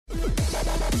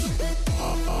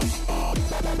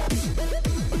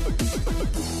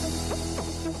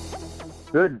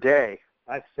Good day.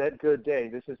 I said good day.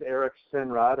 This is Eric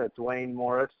Sinrod at Duane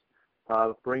Morris,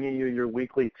 bringing you your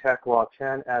weekly Tech Law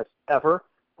 10 as ever.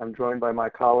 I'm joined by my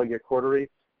colleague at Cordery,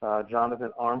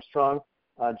 Jonathan Armstrong.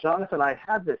 Jonathan, I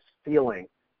had this feeling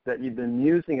that you've been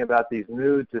musing about these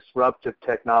new disruptive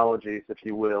technologies, if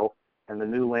you will, and the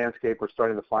new landscape we're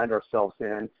starting to find ourselves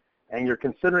in, and you're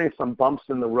considering some bumps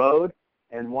in the road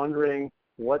and wondering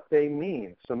what they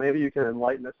mean. So maybe you can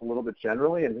enlighten us a little bit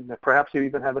generally, and perhaps you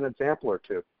even have an example or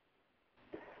two.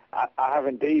 I have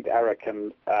indeed, Eric,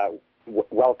 and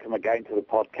welcome again to the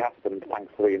podcast, and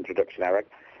thanks for the introduction, Eric.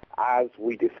 As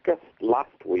we discussed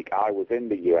last week, I was in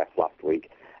the US last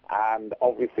week, and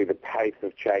obviously the pace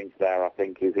of change there, I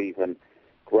think, is even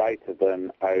greater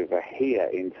than over here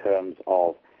in terms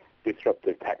of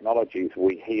disruptive technologies.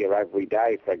 We hear every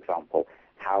day, for example,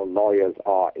 how lawyers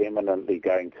are imminently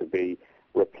going to be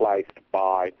replaced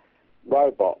by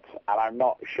robots, and I'm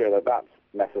not sure that that's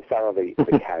necessarily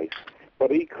the case.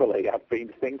 But equally, I've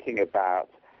been thinking about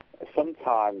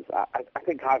sometimes, I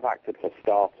think I've acted for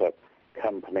startup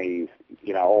companies,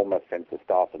 almost since the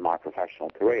start of my professional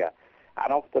career,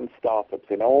 and often startups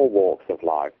in all walks of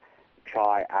life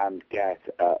try and get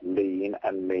lean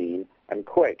and mean and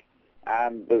quick,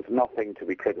 and there's nothing to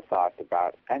be criticized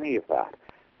about any of that.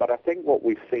 But I think what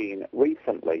we've seen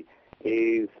recently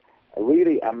is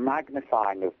really a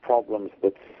magnifying of problems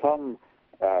that some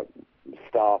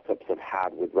startups have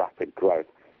had with rapid growth,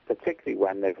 particularly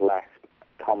when they've left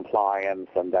compliance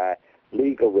and their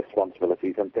legal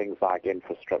responsibilities and things like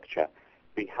infrastructure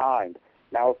behind.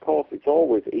 Now, of course, it's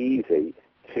always easy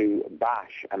to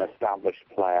bash an established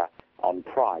player on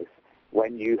price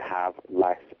when you have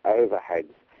less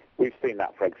overheads. We've seen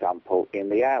that, for example, in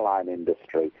the airline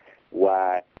industry,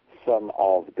 where some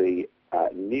of the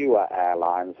newer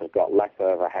airlines have got less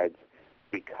overheads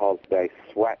because they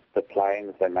sweat the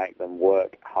planes, they make them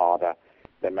work harder,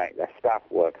 they make their staff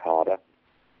work harder,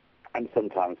 and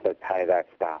sometimes they pay their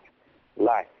staff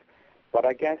less. But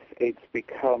I guess it's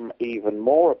become even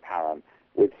more apparent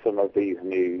with some of these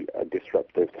new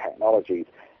disruptive technologies.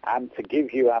 And to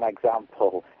give you an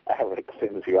example, Eric,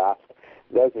 since you asked,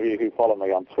 those of you who follow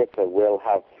me on Twitter will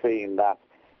have seen that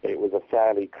it was a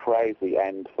fairly crazy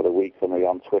end for the week for me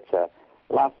on Twitter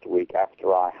last week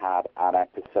after I had an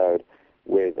episode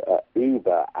with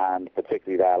Uber and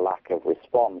particularly their lack of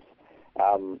response.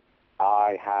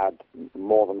 I had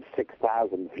more than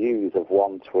 6,000 views of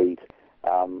one tweet,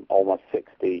 almost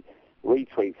 60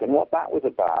 retweets. And what that was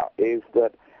about is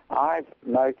that I've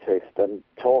noticed, and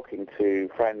talking to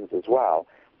friends as well,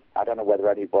 I don't know whether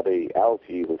anybody else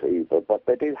uses Uber, but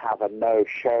they do have a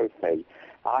no-show fee.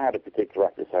 I had a particular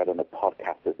episode on the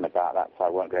podcast isn't about that, so I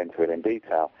won't go into it in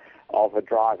detail, of a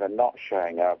driver not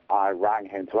showing up. I rang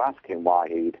him to ask him why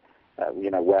he'd,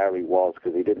 where he was,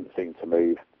 because he didn't seem to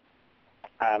move.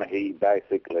 And he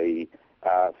basically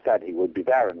said he would be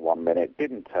there in 1 minute,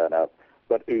 didn't turn up,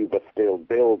 but Uber still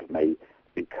billed me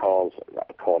because,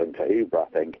 according to Uber, I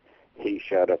think, he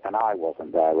showed up and I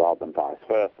wasn't there rather than vice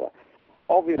versa.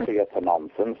 Obviously, it's a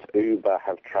nonsense. Uber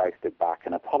have traced it back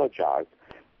and apologized,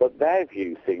 but their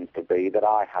view seems to be that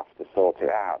I have to sort it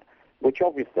out, which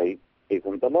obviously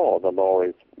isn't the law. The law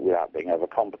is, without being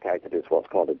overcomplicated, is what's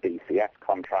called a DCS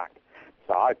contract.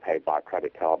 So I paid by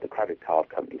credit card. The credit card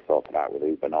company sorted out with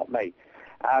Uber, not me.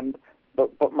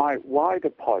 But my wider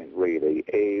point really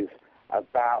is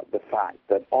about the fact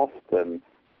that often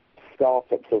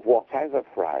startups of whatever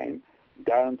frame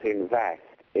don't invest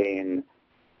in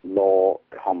law,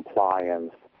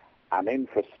 compliance, and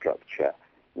infrastructure,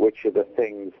 which are the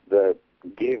things that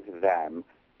give them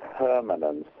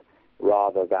permanence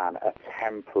rather than a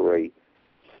temporary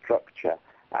structure.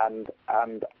 And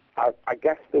I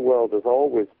guess the world has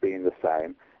always been the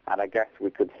same, and I guess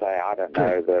we could say, I don't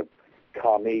know, the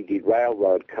Carnegie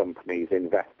Railroad companies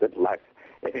invested less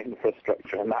in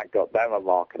infrastructure, and that got them a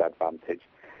market advantage.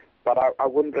 But I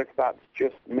wonder if that's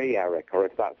just me, Eric, or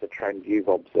if that's a trend you've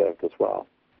observed as well.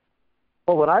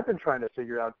 Well, what I've been trying to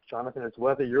figure out, Jonathan, is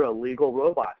whether you're a legal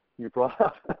robot. You brought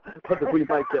up whether we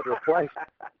might get replaced.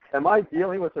 Am I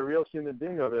dealing with a real human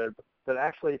being over there? But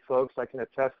actually, folks, I can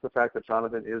attest to the fact that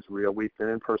Jonathan is real. We've been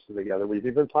in person together. We've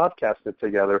even podcasted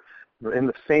together. We're in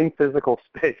the same physical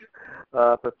space.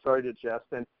 But sorry to jest.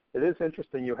 And it is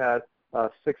interesting you had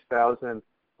 6,000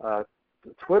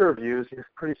 Twitter views.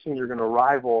 Pretty soon you're going to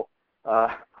rival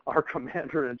our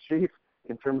commander-in-chief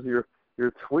in terms of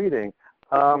your tweeting.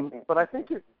 But I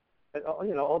think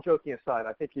all joking aside,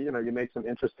 I think you made some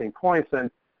interesting points, and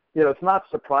it's not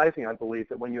surprising, I believe,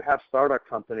 that when you have startup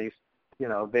companies,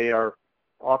 they are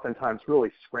oftentimes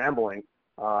really scrambling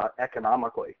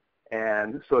economically,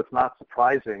 and so it's not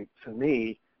surprising to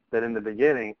me that in the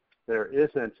beginning there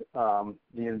isn't the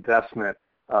investment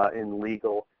in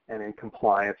legal and in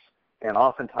compliance. And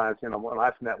oftentimes, when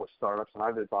I've met with startups and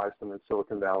I've advised them in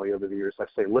Silicon Valley over the years, I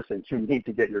say, listen, you need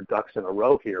to get your ducks in a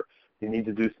row here. You need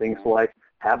to do things like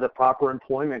have the proper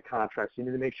employment contracts. You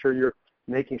need to make sure you're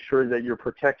making sure that you're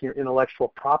protecting your intellectual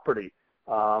property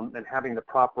and having the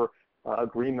proper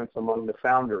agreements among the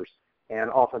founders.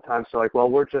 And oftentimes they're like, well,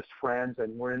 we're just friends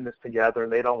and we're in this together,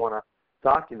 and they don't want to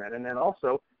document. And then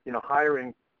also,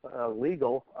 hiring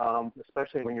legal,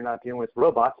 especially when you're not dealing with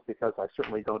robots, because I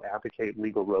certainly don't advocate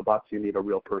legal robots. You need a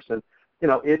real person.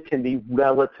 It can be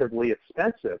relatively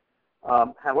expensive.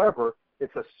 However,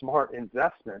 it's a smart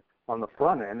investment on the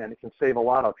front end, and it can save a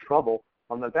lot of trouble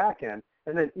on the back end.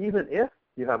 And then even if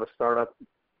you have a startup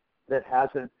that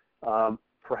hasn't,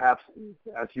 perhaps,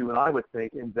 as you and I would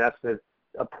think, invested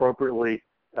appropriately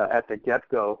at the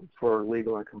get-go for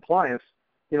legal and compliance,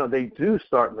 they do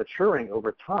start maturing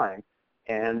over time,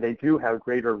 and they do have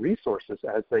greater resources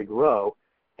as they grow.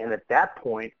 And at that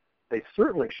point, they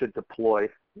certainly should deploy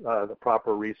the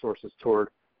proper resources toward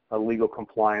legal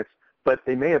compliance. But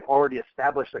they may have already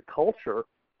established a culture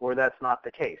where that's not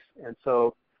the case. And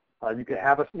so you can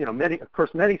have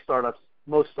many startups,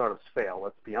 most startups fail,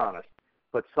 let's be honest.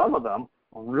 But some of them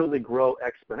really grow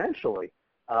exponentially,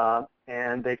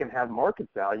 and they can have market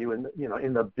value in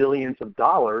the billions of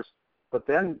dollars. But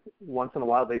then once in a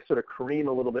while they sort of careen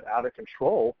a little bit out of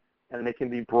control, and they can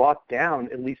be brought down,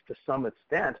 at least to some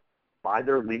extent, by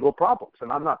their legal problems. And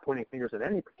I'm not pointing fingers at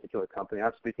any particular company.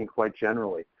 I'm speaking quite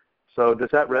generally. So does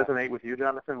that resonate with you,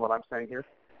 Jonathan, what I'm saying here?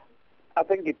 I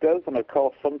think it does, and of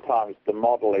course sometimes the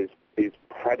model is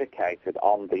predicated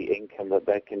on the income that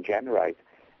they can generate.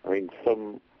 I mean,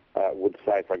 some would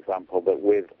say, for example, that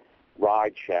with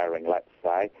ride sharing, let's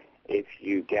say, if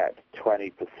you get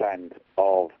 20%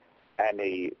 of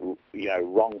any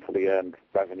wrongfully earned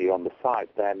revenue on the site,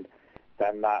 then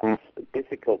that's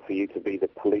difficult for you to be the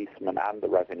policeman and the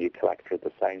revenue collector at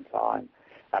the same time.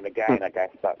 And again, I guess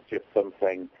that's just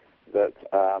something that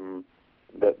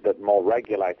that more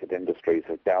regulated industries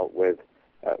have dealt with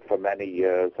for many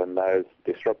years, and those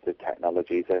disruptive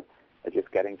technologies are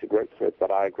just getting to grips with. But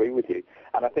I agree with you.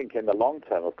 And I think in the long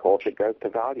term, of course, it goes to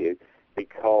value,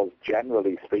 because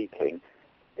generally speaking,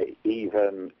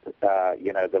 even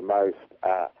the most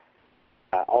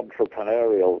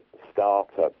entrepreneurial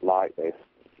startup like this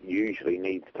usually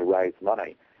needs to raise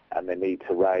money, and they need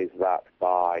to raise that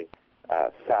by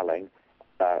selling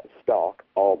stock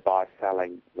or by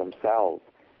selling themselves.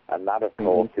 And that, of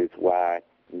course, is where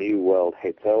new world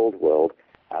hits old world,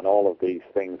 and all of these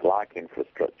things like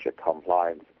infrastructure,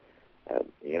 compliance,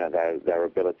 their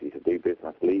ability to do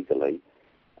business legally,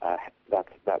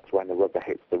 that's when the rubber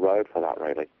hits the road for that,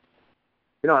 really.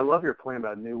 I love your point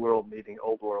about new world meeting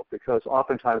old world, because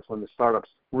oftentimes when the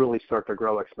startups really start to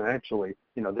grow exponentially,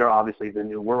 they're obviously the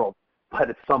new world,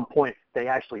 but at some point they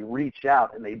actually reach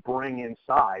out and they bring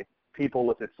inside people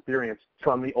with experience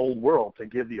from the old world to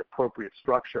give the appropriate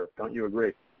structure. Don't you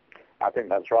agree? I think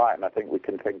that's right, and I think we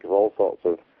can think of all sorts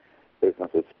of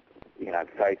businesses,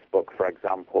 Facebook, for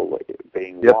example,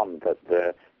 being one, that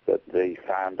the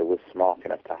founder was smart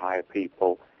enough to hire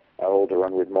people older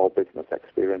and with more business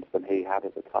experience than he had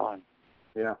at the time.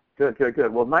 Yeah,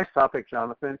 good. Well, nice topic,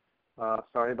 Jonathan.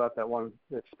 Sorry about that one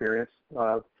experience.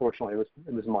 Fortunately,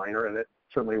 it was minor, and it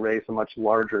certainly raised a much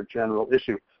larger general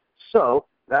issue. So,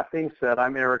 that being said,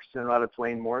 I'm Eric Sinrod of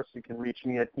Duane Morris. You can reach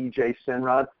me at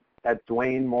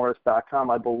ejsinrod@duanemorris.com.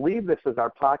 I believe this is our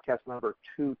podcast number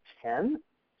 210,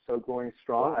 so going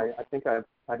strong. Wow. I think I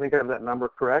have that number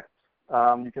correct.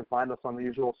 You can find us on the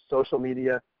usual social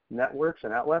media networks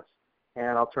and outlets,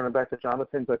 and I'll turn it back to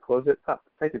Jonathan to close it up.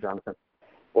 Thank you, Jonathan.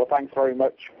 Well, thanks very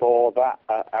much for that,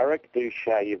 Eric. Do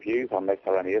share your views on this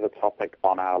or any other topic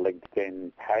on our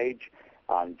LinkedIn page.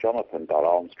 I'm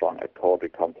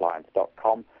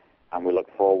jonathan.armstrong@corderycompliance.com, and we look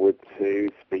forward to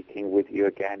speaking with you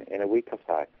again in a week or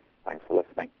so. Thanks for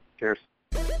listening. Cheers.